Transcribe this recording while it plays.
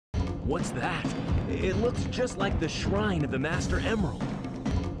What's that? It looks just like the shrine of the Master Emerald.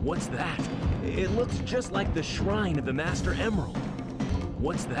 What's that? It looks just like the shrine of the Master Emerald.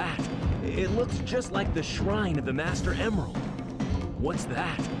 What's that? It looks just like the shrine of the Master Emerald. What's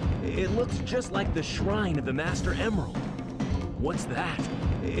that? It looks just like the shrine of the Master Emerald. What's that?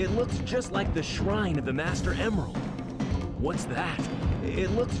 It looks just like the shrine of the Master Emerald. What's that?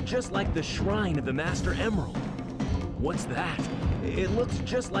 It looks just like the shrine of the Master Emerald. What's that? It looks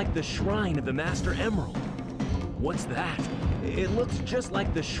just like the shrine of the Master Emerald. What's that? It looks just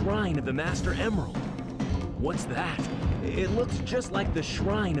like the shrine of the Master Emerald. What's that? It looks just like the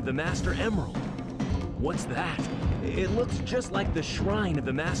shrine of the Master Emerald. What's that? It looks just like the shrine of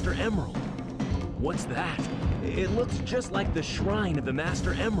the Master Emerald. What's that? It looks just like the shrine of the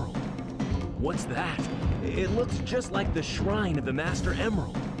Master Emerald. What's that? It looks just like the shrine of the Master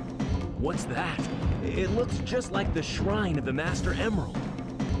Emerald. What's that? It looks just like the shrine of the Master Emerald.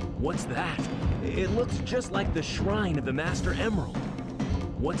 What's that? It looks just like the shrine of the Master Emerald.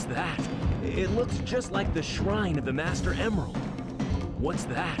 What's that? It looks just like the shrine of the Master Emerald. What's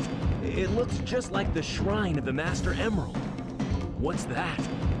that? It looks just like the shrine of the Master Emerald. What's that?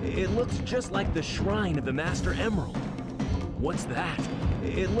 It looks just like the shrine of the Master Emerald. What's that?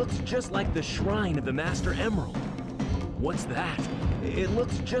 It looks just like the shrine of the Master Emerald. What's that? It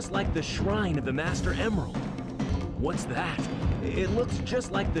looks just like the shrine of the Master Emerald. What's that? It looks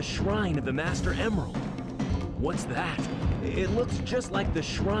just like the shrine of the Master Emerald. What's that? It looks just like the shrine of the Master Emerald. What's that? It looks just like the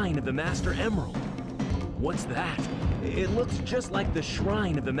shrine of the Master Emerald. What's that? It looks just like the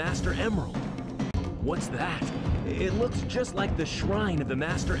shrine of the Master Emerald. What's that? It looks just like the shrine of the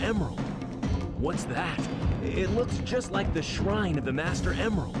Master Emerald. What's that? It looks just like the shrine of the Master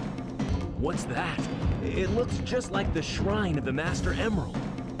Emerald. What's that? It looks just like the shrine of the Master Emerald.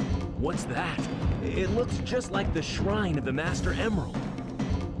 What's that? It looks just like the shrine of the Master Emerald.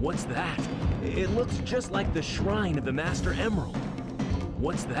 What's that? It looks just like the shrine of the Master Emerald.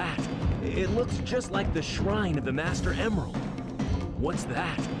 What's that? It looks just like the shrine of the Master Emerald. What's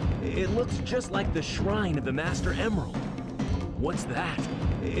that? It looks just like the shrine of the Master Emerald. What's that?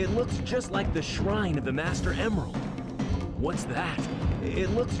 It looks just like the shrine of the Master Emerald. What's that? It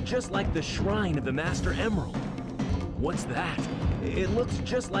looks just like the shrine of the Master Emerald. What's that? It looks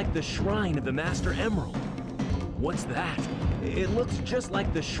just like the shrine of the Master Emerald. What's that? It looks just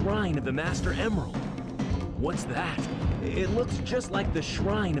like the shrine of the Master Emerald. What's that? It looks just like the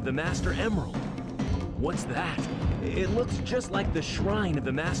shrine of the Master Emerald. What's that? It looks just like the shrine of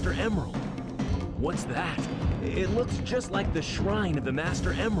the Master Emerald. What's that? It looks just like the shrine of the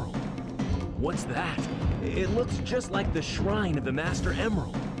Master Emerald. What's that? It looks just like the shrine of the Master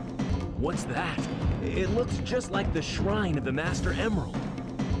Emerald. What's that? It looks just like the shrine of the Master Emerald.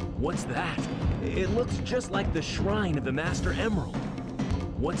 What's that? It looks just like the shrine of the Master Emerald.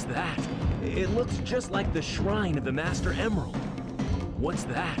 What's that? It looks just like the shrine of the Master Emerald. What's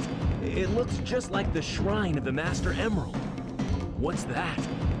that? It looks just like the shrine of the Master Emerald. What's that?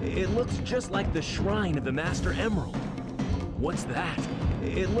 It looks just like the shrine of the Master Emerald. What's that?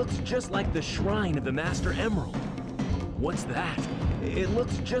 It looks just like the shrine of the Master Emerald. What's that? It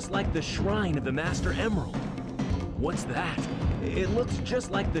looks just like the shrine of the Master Emerald. What's that? It looks just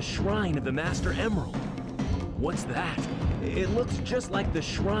like the shrine of the Master Emerald. What's that? It looks just like the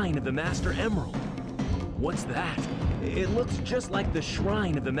shrine of the Master Emerald. What's that? It looks just like the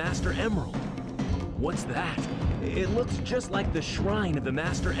shrine of the Master Emerald. What's that? It looks just like the shrine of the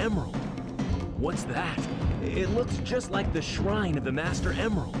Master Emerald. What's that? It looks just like the shrine of the Master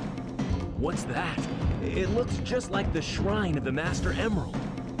Emerald. What's that? It looks just like the shrine of the Master Emerald.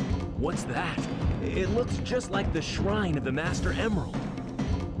 What's that? It looks just like the shrine of the Master Emerald.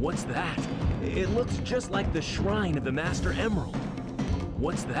 What's that? It looks just like the shrine of the Master Emerald.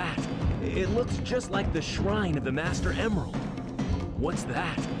 What's that?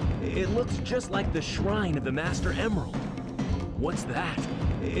 It looks just like the shrine of the Master Emerald. What's that?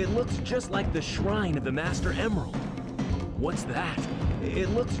 It looks just like the shrine of the Master Emerald. What's that? It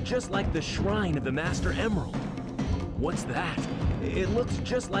looks just like the shrine of the Master Emerald. What's that? It looks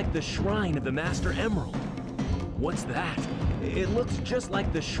just like the shrine of the Master Emerald. What's that? It looks just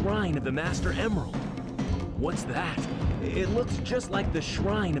like the shrine of the Master Emerald. What's that? It looks just like the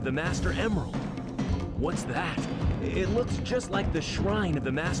shrine of the Master Emerald. What's that? It looks just like the shrine of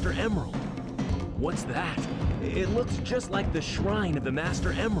the Master Emerald. What's that? It looks just like the shrine of the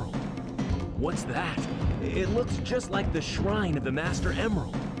Master Emerald. What's that? It looks just like the shrine of the Master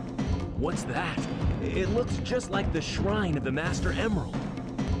Emerald. What's that? It looks just like the shrine of the Master Emerald.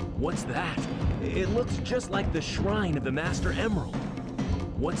 What's that? It looks just like the shrine of the Master Emerald.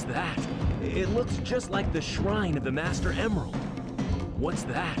 What's that? It looks just like the shrine of the Master Emerald. What's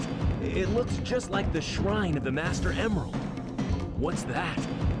that? It looks just like the shrine of the Master Emerald. What's that?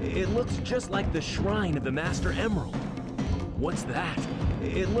 It looks just like the shrine of the Master Emerald. What's that?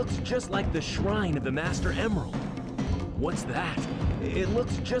 It looks just like the shrine of the Master Emerald. What's that? It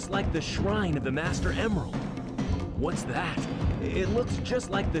looks just like the shrine of the Master Emerald. What's that? It looks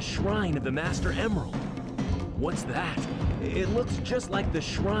just like the shrine of the Master Emerald. What's that? It looks just like the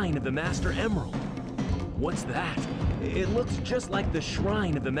shrine of the Master Emerald. What's that? It looks just like the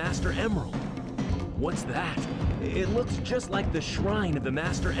shrine of the Master Emerald. What's that? It looks just like the shrine of the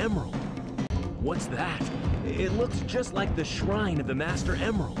Master Emerald. What's that? It looks just like the shrine of the Master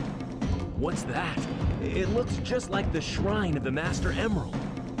Emerald. What's that? It looks just like the shrine of the Master Emerald.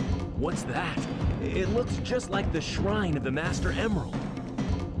 What's that? It looks just like the shrine of the Master Emerald.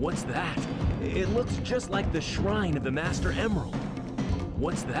 What's that? It looks just like the shrine of the Master Emerald.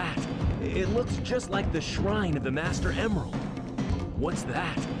 What's that? It looks just like the shrine of the Master Emerald. What's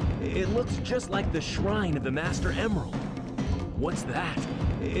that? It looks just like the shrine of the Master Emerald. What's that?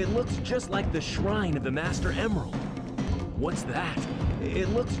 It looks just like the shrine of the Master Emerald. What's that? It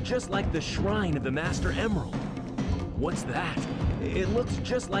looks just like the shrine of the Master Emerald. What's that? It looks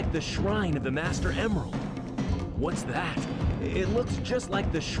just like the shrine of the Master Emerald. What's that? It looks just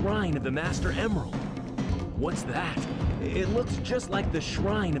like the shrine of the Master Emerald. What's that? It looks just like the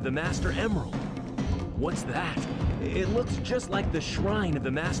shrine of the Master Emerald. What's that? It looks just like the shrine of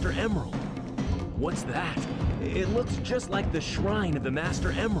the Master Emerald. What's that? It looks just like the shrine of the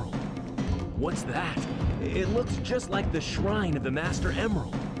Master Emerald. What's that? It looks just like the shrine of the Master Emerald.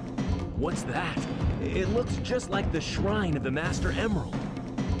 What's that? It looks just like the shrine of the Master Emerald.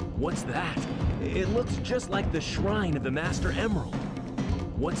 What's that? It looks just like the shrine of the Master Emerald.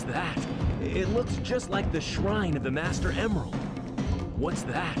 What's that? It looks just like the shrine of the Master Emerald. What's that? It looks just like the shrine of the Master Emerald. What's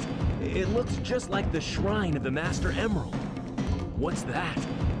that? It looks just like the shrine of the Master Emerald. What's that?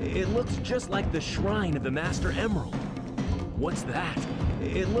 It looks just like the shrine of the Master Emerald. What's that?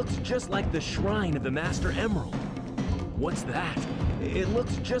 It looks just like the shrine of the Master Emerald. What's that? It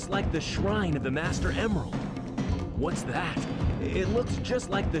looks just like the shrine of the Master Emerald. What's that? It looks just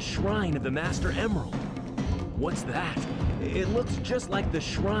like the shrine of the Master Emerald. What's that? It looks just like the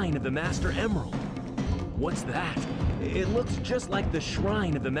shrine of the Master Emerald. What's that? It looks just like the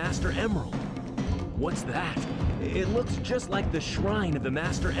shrine of the Master Emerald. What's that? It looks just like the shrine of the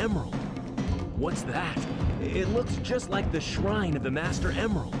Master Emerald. What's that? It looks just like the shrine of the Master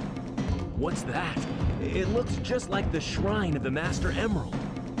Emerald. What's that? It looks just like the shrine of the Master Emerald.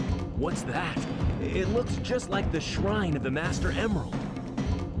 What's that? It looks just like the shrine of the Master Emerald.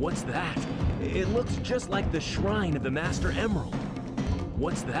 What's that? It looks just like the shrine of the Master Emerald.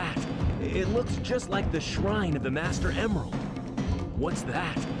 What's that? It looks just like the shrine of the Master Emerald. What's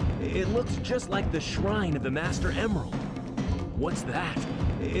that? It looks just like the shrine of the Master Emerald. What's that?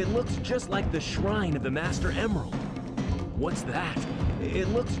 It looks just like the shrine of the Master Emerald. What's that? It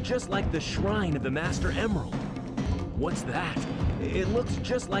looks just like the shrine of the Master Emerald. What's that? It looks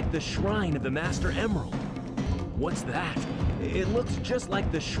just like the shrine of the Master Emerald. What's that? It looks just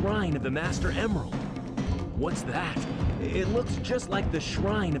like the shrine of the Master Emerald. What's that? It looks just like the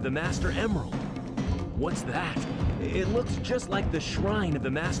shrine of the Master Emerald. What's that? It looks just like the shrine of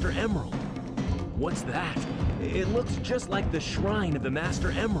the Master Emerald. What's that? It looks just like the shrine of the Master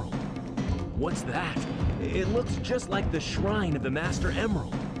Emerald. What's that? It looks just like the shrine of the Master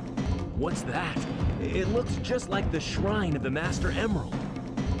Emerald. What's that? It looks just like the shrine of the Master Emerald.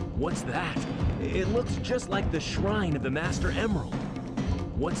 What's that? It looks just like the shrine of the Master Emerald.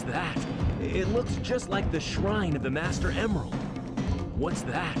 What's that? It looks just like the shrine of the Master Emerald. What's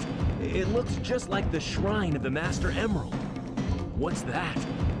that? It looks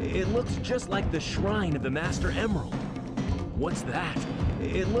just like the shrine of the Master Emerald. What's that?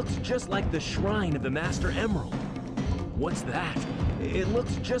 It looks just like the shrine of the Master Emerald. What's that? It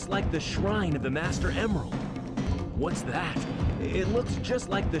looks just like the shrine of the Master Emerald. What's that? It looks just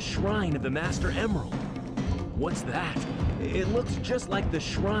like the shrine of the Master Emerald. What's that? It looks just like the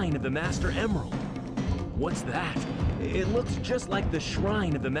shrine of the Master Emerald. What's that? It looks just like the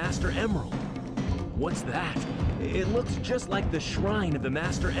shrine of the Master Emerald. What's that? It looks just like the shrine of the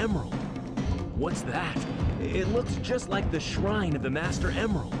Master Emerald. What's that? It looks just like the shrine of the Master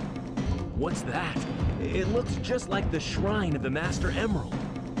Emerald. What's that? It looks just like the shrine of the Master Emerald.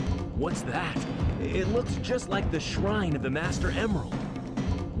 What's that? It looks just like the shrine of the Master Emerald.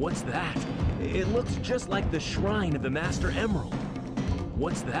 What's that? It looks just like the shrine of the Master Emerald.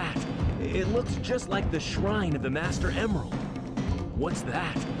 What's that? It looks just like the shrine of the Master Emerald. What's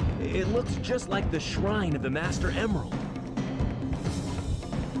that? It looks just like the shrine of the Master Emerald.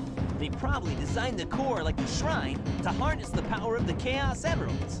 The probably designed the core like the shrine to harness the power of the Chaos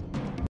Emeralds.